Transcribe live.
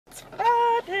It's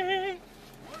Friday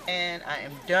and I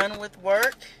am done with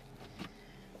work.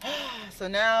 So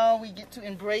now we get to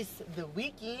embrace the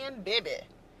weekend, baby.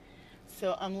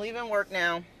 So I'm leaving work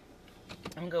now.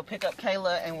 I'm gonna go pick up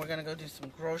Kayla and we're gonna go do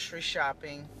some grocery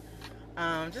shopping.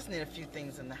 Just need a few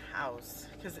things in the house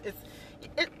because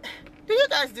do you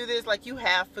guys do this? Like, you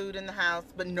have food in the house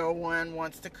but no one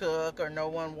wants to cook, or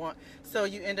so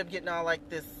you end up getting all like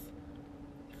this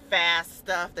fast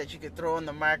stuff that you could throw in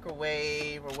the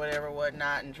microwave or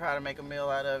whatnot and try to make a meal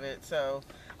out of it. So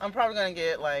I'm probably gonna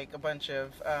get like a bunch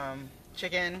of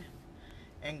chicken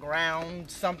and ground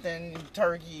something,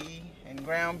 turkey and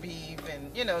ground beef,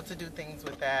 and to do things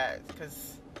with that,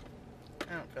 because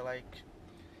I don't feel like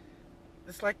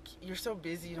it's like you're so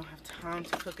busy you don't have time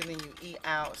to cook and then you eat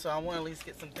out. So I want to at least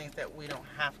get some things that we don't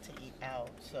have to eat out.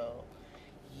 So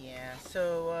yeah,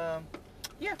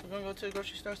 yeah, we're gonna go to the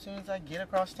grocery store as soon as I get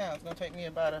across town. It's gonna take me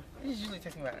it usually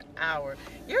takes me about an hour.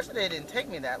 Yesterday it didn't take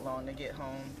me that long to get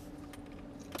home.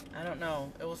 I don't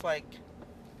know, it was like, it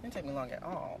didn't take me long at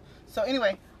all. So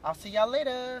anyway, I'll see y'all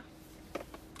later.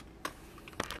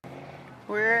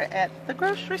 We're at the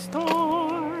grocery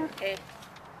store. Hey.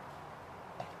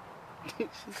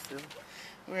 She's silly.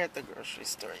 We're at the grocery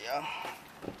store, y'all.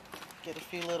 Get a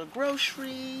few little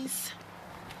groceries.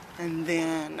 And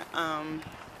then,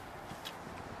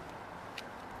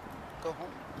 go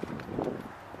home.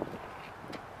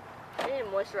 I need to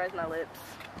moisturize my lips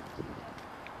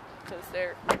because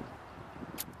they're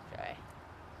dry.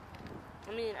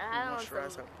 I mean, I had on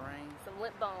some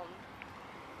lip balm,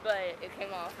 but it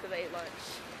came off because I ate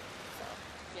lunch. So,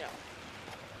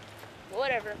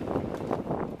 whatever.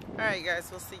 Alright guys,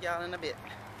 we'll see y'all in a bit.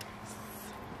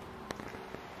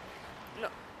 No,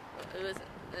 it wasn't.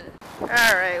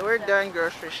 Alright, we're done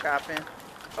grocery shopping.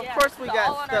 Of course we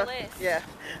got stuff. Yeah,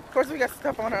 of course we got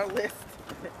stuff on our list.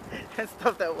 And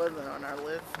stuff that wasn't on our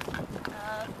list.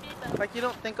 Like, you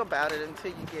don't think about it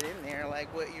until you get in there,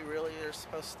 like what you really are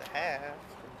supposed to have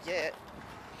yet.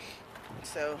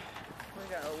 So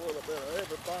we got a little bit of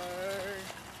everything.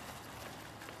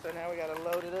 So now we gotta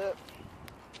load it up.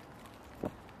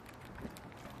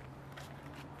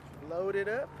 Load it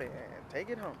up and take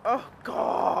it home. Oh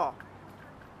God!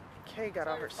 Kay got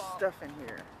all her stuff in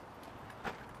here.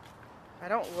 I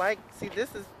don't like,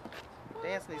 this is,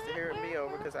 Dance needs to hear me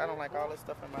over because I don't like all this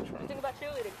stuff in my trunk. Think about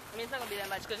cheerleading. I mean, it's not going to be that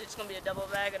much because it's going to be a double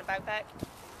bag and a backpack.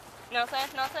 You know what I'm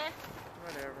saying? No say?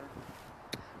 Whatever.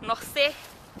 No say?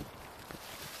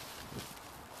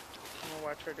 I'm going to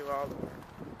watch her do all the work.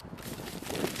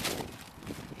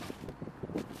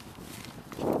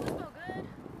 Does it smell good?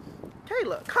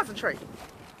 Kayla, concentrate.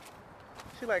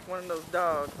 She like one of those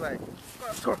dogs, like,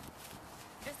 squirrel.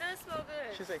 It does smell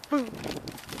good. She's like, food.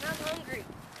 I'm hungry.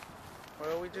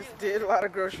 Well, we just did a lot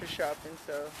of grocery shopping,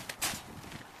 so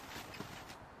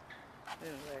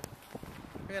anyway,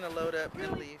 we're gonna load up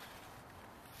and leave.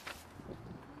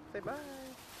 Say bye.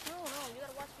 No, you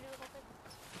gotta watch me do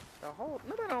the whole thing.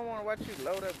 Nobody don't want to watch you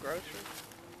load up groceries.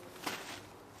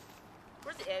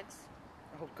 Where's the eggs?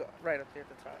 Oh God, right up there at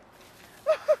the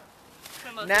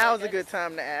top. Now's a good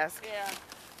time to ask. Yeah,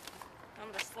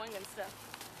 I'm just slinging stuff.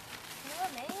 Yeah,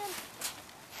 man.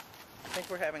 I think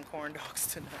we're having corn dogs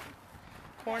tonight.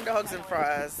 Corn dogs and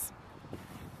fries.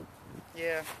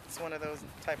 Yeah, it's one of those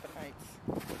type of nights.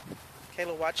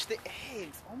 Kayla, watch the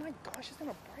eggs. Oh my gosh, she's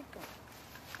gonna break them.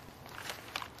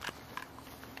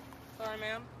 Sorry,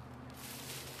 ma'am.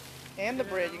 And the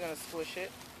bread, you're gonna squish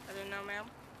it. I didn't know, ma'am.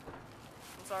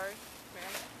 I'm sorry,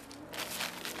 ma'am.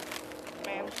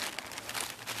 Ma'am.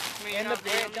 And the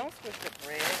bread, don't squish the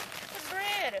bread. The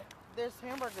bread. There's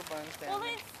hamburger buns down there. Well,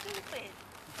 it's stupid.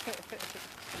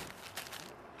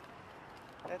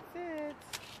 That's it.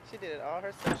 She did it all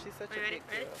herself. She's such a big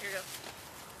girl. Ready? Here you go.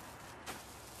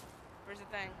 Where's the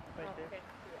thing? Right there.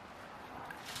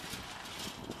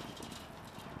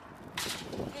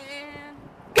 Okay. And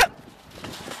go!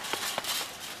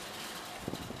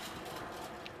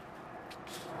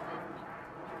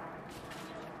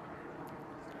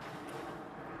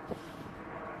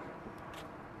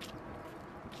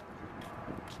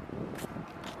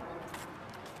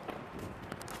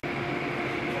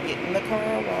 Getting the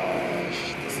car wash.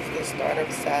 This is the start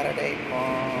of Saturday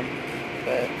prom,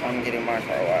 but I'm getting my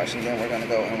car wash and then we're gonna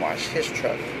go and wash his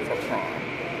truck for prom.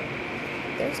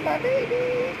 There's my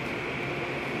baby.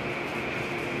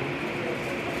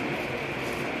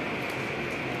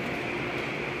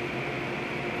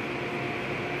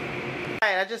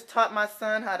 Alright, I just taught my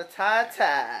son how to tie a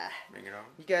tie. Bring it on.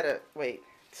 You gotta, wait,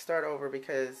 start over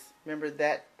because remember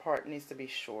that part needs to be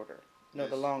shorter. No,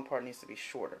 the long part needs to be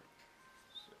shorter.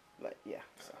 Like, yeah.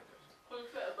 So.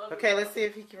 Okay, let's see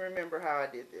if he can remember how I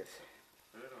did this.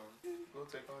 Put it on.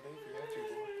 take all day if you have to,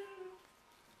 boy.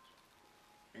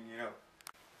 And you know.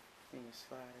 And you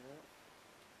slide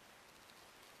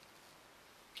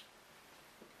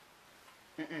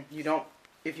it up. You don't.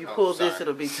 If you pull this,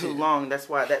 it'll be too long. That's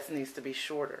why that needs to be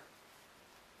shorter.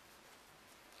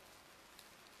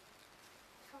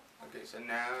 Okay, so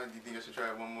now do you think I should try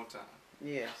it one more time?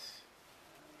 Yes.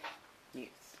 Yes.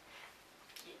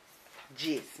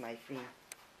 Yes, my friend.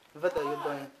 What are you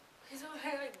doing? He's over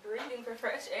here like breathing for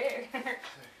fresh air.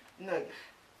 Nugget.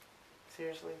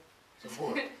 Seriously? So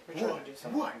what? We're trying to do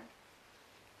something. What?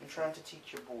 I'm trying to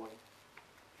teach your boy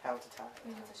how to tie.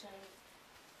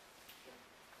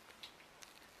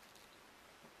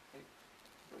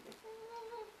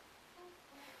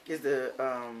 Is the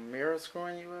mirror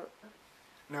screwing you up?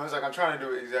 No, it's like I'm trying to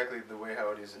do it exactly the way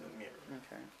how it is in the mirror.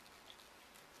 Okay.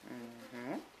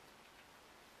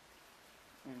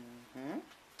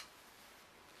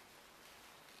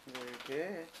 Very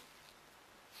good.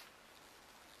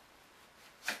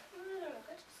 Got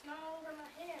your snow over my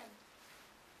hand.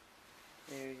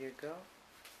 There you go.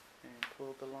 And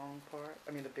pull the long part.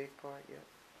 I mean the big part, yep.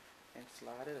 And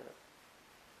slide it up.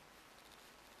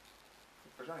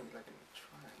 I'm trying to get like in a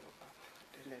triangle.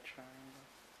 In that triangle.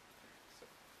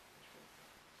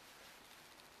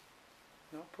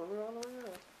 No, pull it all the way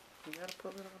up. You gotta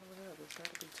pull it all the way up. It's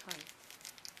gotta be tight.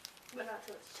 But not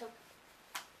till it's choking.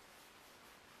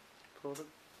 Pull the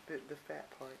fat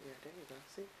part. Yeah, there you go.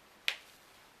 See?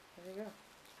 There you go.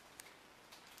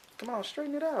 Come on,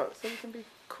 straighten it out so you can be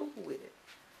cool with it.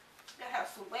 You gotta have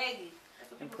swaggy.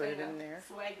 That's what And people put say it in now. there.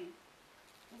 Swaggy.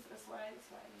 This is swaggy.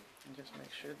 And just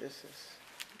make sure this is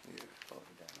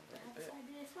folded down a little bit.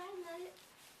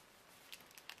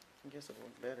 I guess it will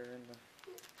look better in the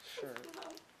shirt.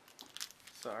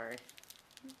 Sorry.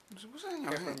 What's that in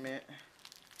your hand? Peppermint.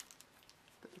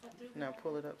 Now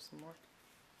pull it up some more.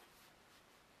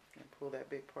 And pull that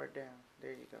big part down.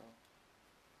 There you go.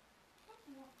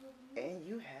 And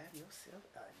you have yourself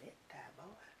a necktie,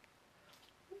 boy.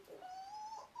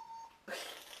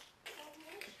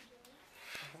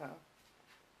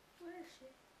 Where is she?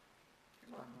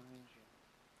 Behind you.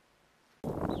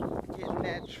 Getting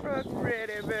that truck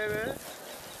ready, baby.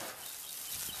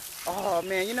 Oh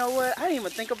man, you know what? I didn't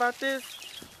even think about this,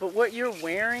 but what you're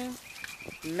wearing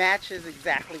matches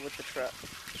exactly with the truck.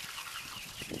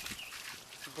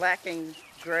 Black and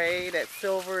gray, that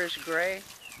silverish gray.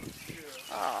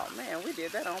 Oh man, we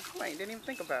did that on point. Didn't even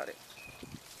think about it.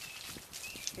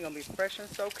 You're gonna be fresh and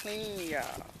so clean,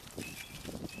 y'all.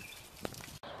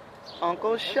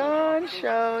 Uncle Sean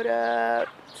showed up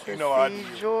to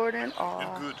see Jordan off.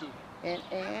 It's good too. And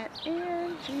Aunt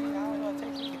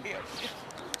Angie.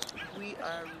 We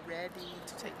are ready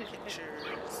to take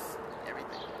pictures.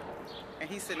 Everything. And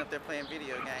he's sitting up there playing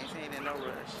video games. He ain't in no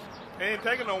rush. He ain't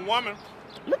taking no woman.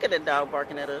 Look at that dog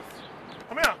barking at us.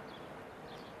 Come here.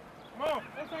 Come on.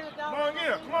 Come on, get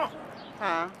it. Come on.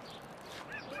 Huh?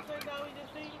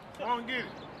 Come on, get it.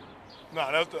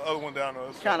 Nah, that's the other one down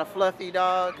there. Kind of fluffy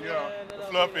dog. Yeah, the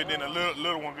fluffy, then the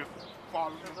little one just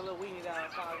follows. There's a little weenie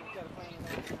dog following each other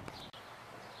playing.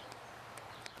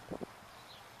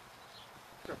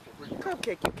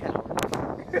 Cupcake, you coward.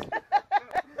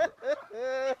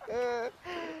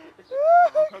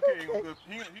 Okay,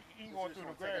 he ain't going through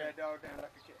the grass. That dog down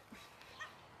like a cat.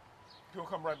 He'll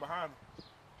come right behind him.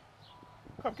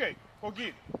 Cupcake, go get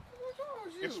it.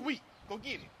 It's sweet. Go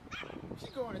get it. She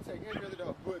going to take every other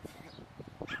dog, but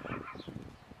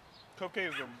Cupcake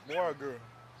is a boy or girl?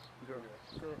 Girl.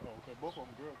 Girl. Oh, okay. Both of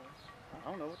them girl, man. I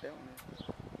don't know what that one is.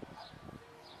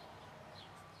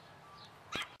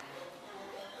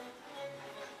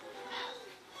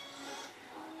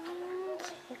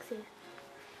 Sexy.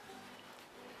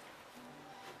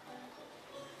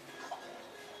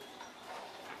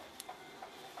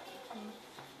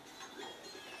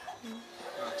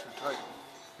 not too tight.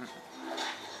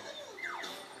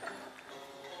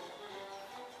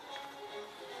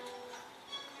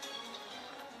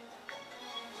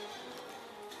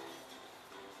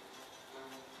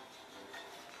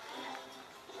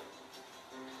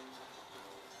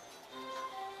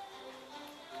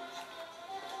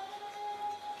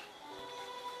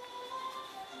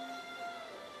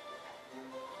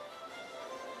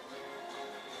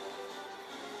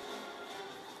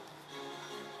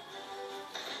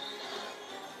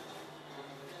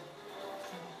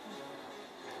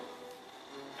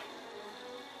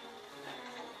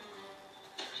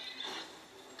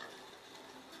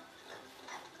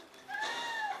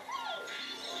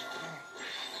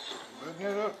 Button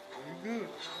it up. You good.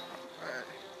 Alright.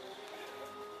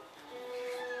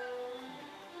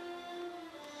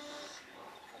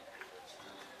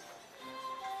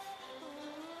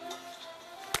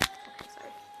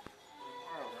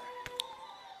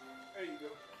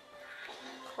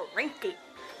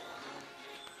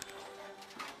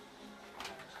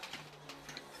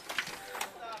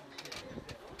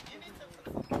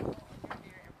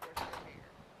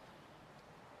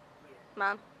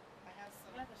 Mom. I have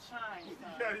some. Let it shine. You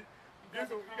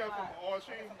got some oil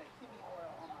sheen?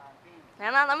 No,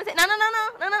 let me see. No. No,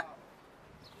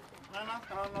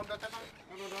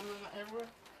 everywhere.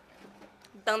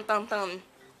 Dun dun dun.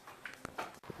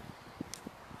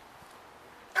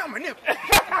 Ow, my nipple.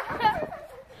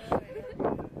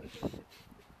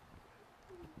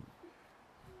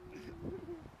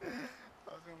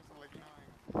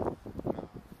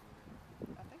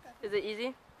 Is it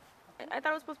easy? I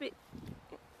thought it was supposed to be.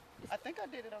 I think I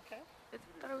did it okay.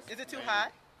 Is it too high?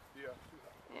 Yeah.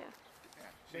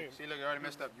 Yeah. See, look, I already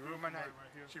messed up. You ruined my night.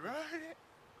 She ruined it.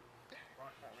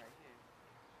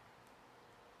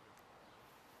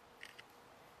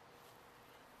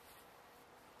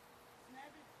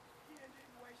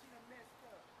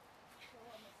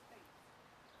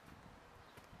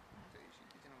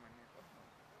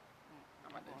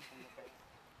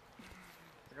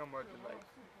 I'm about to like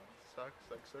sucks,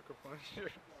 like sucker punch.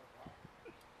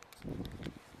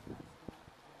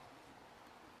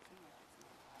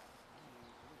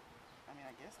 I mean,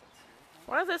 I guess that's good.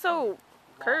 Why is it so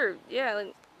curved? Yeah,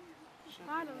 like.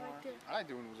 I don't like it. I like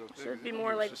doing it was up there. Should be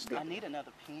more like. I need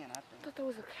another pen, I I think. thought there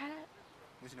was a cat.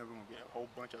 You know, we're gonna get a whole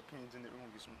bunch of pins in there. We're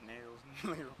gonna get some nails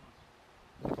later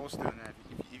on. Hold still now.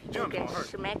 If you jump, it's Okay, gonna hurt.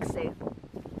 schmexy.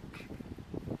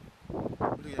 Look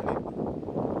at that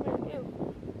nigga.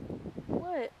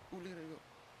 What? Ooh, look at that go.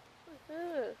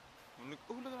 Ugh.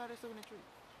 Look at all that stuff in the tree.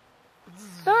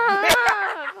 Stop!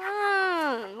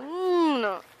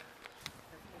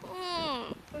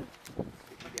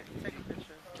 Take a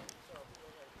picture.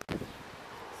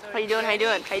 How you doing? How you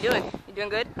doing? How you doing? You doing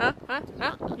good? Huh? Huh?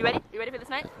 Huh? You ready? You ready for this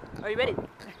night? Are you ready?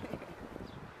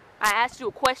 I asked you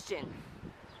a question.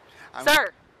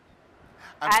 Sir!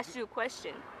 I asked you a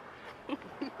question.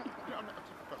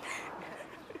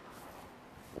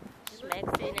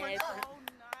 Smexiness.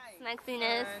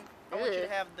 Smexiness. I want you to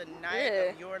have the night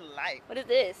Ugh. of your life. What is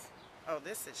this? Oh,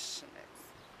 this is schmex.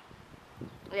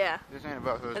 Yeah. This ain't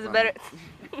about husband. Is it better?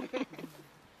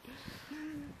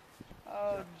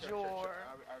 Oh, Jor.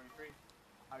 Are we free?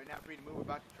 Are we not free to move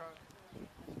about the truck?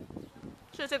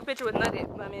 Should have took a picture with Nugget.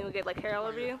 I mean, we get like hair all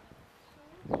over you.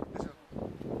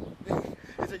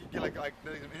 It's like you get like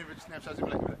individual snapshots and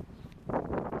be like.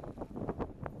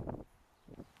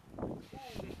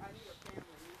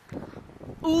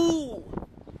 Ooh.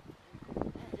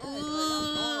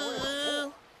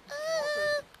 Ooh.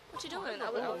 What you doing?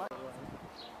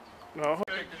 No.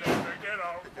 Take that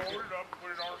off, fold it up,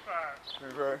 put it on the side.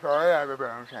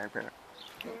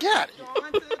 Got it.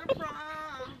 Going to the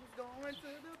prom. Going to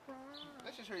the prom.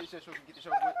 Let's just hurry so we can get the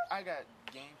show. I got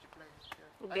games to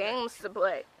play. Games to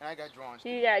play. And I got drawings.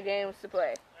 You got games to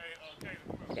play.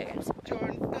 Hey, Games to play.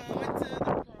 Jordan's going to the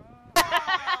prom. Oh,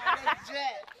 that's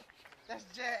Jack. That's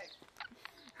Jack.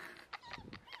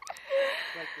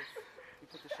 Like this. You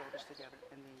put the shoulders together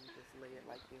and then you just lay it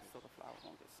like this so the flower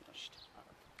won't get smushed.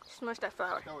 Smush that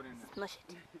flower. Throw it in there. Smush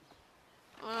it.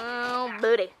 Oh,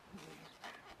 booty.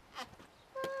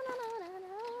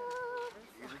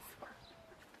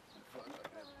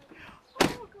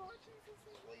 Oh, God, Jesus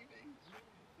is leaving.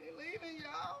 He's leaving,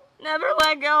 y'all. Never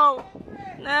let go.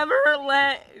 Never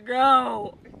let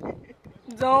go.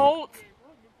 Don't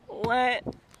let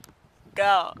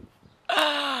go.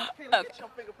 Hey, look Okay. at your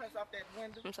fingerprints off that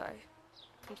window. I'm sorry.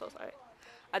 I'm so sorry.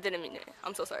 I didn't mean it.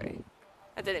 I'm so sorry.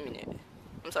 I didn't mean it.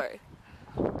 I'm sorry.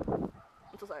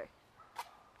 I'm so sorry.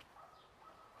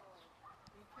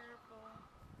 Be careful.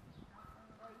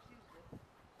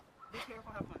 Be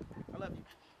careful. Have fun. I love you.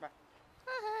 Bye.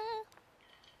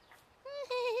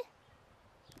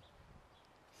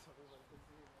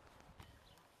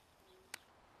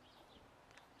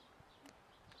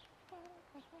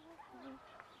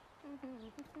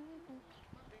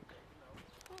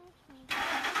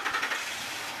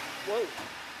 Whoa.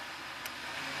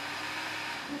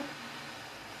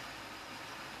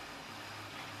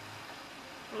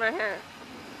 I'm right here.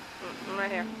 I'm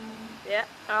right here. Yeah.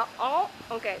 Oh,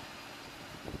 okay.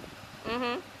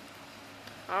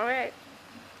 All right.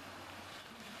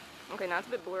 Okay, now it's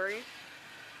a bit blurry.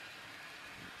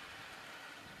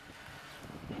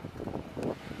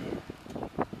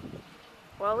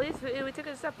 Well, at least we took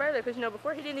it a step further because, you know,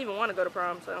 before he didn't even want to go to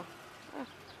prom, so.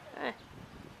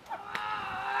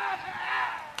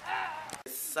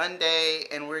 It's Sunday,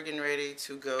 and we're getting ready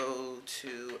to go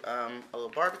to a little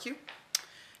barbecue.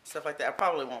 Stuff like that. I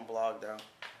probably won't vlog, though,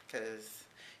 because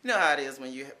you know how it is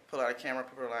when you pull out a camera,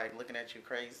 people are like looking at you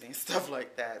crazy and stuff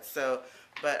like that. So,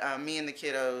 but me and the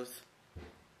kiddos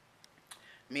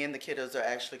are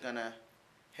actually going to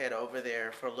head over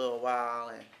there for a little while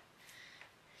and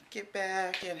get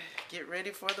back and get ready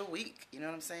for the week. You know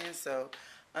what I'm saying? So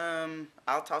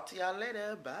I'll talk to y'all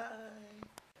later. Bye.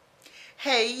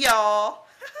 Hey, y'all.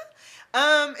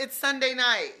 It's Sunday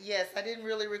night. Yes, I didn't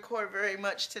really record very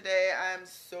much today. I'm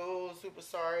so super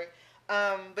sorry.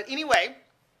 But anyway,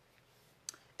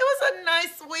 it was a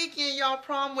nice weekend, y'all.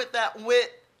 Prom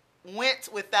went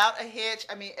without a hitch.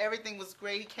 I mean, everything was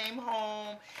great. He came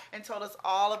home and told us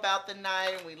all about the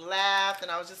night, and we laughed, and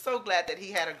I was just so glad that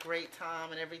he had a great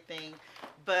time and everything.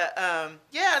 But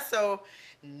yeah, so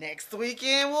next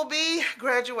weekend will be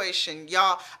graduation,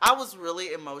 y'all. I was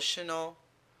really emotional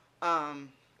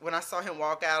when I saw him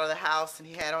walk out of the house, and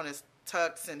he had on his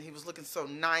tux, and he was looking so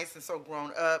nice and so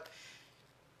grown up.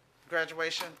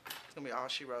 Graduation, it's gonna be all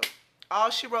she wrote. All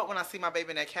she wrote when I see my baby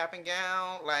in that cap and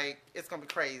gown, like, it's gonna be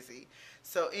crazy.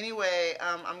 So anyway,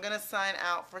 I'm gonna sign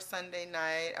out for Sunday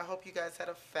night. I hope you guys had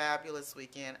a fabulous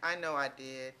weekend. I know I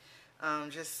did.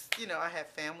 Just, you know, I had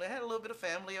family. I had a little bit of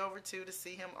family over too to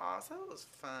see him off, so it was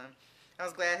fun. I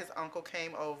was glad his uncle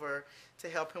came over to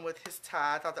help him with his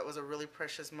tie. I thought that was a really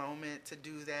precious moment to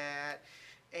do that.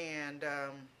 And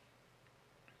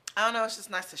I don't know, it's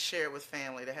just nice to share it with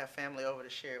family, to have family over to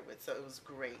share it with, so it was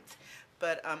great.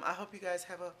 But I hope you guys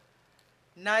have a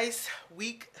nice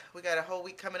week. We got a whole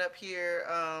week coming up here.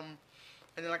 And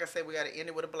then, like I said, we got to end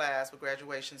it with a blast with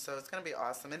graduation, so it's going to be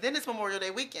awesome. And then it's Memorial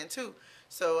Day weekend, too,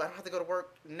 so I don't have to go to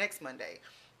work next Monday.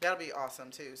 That'll be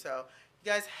awesome, too. So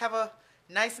you guys have a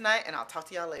nice night, and I'll talk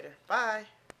to y'all later. Bye.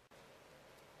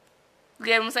 You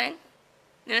get what I'm saying?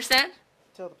 You understand?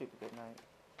 Tell the people good night.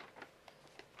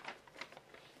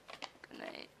 Good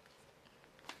night.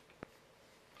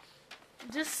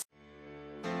 Just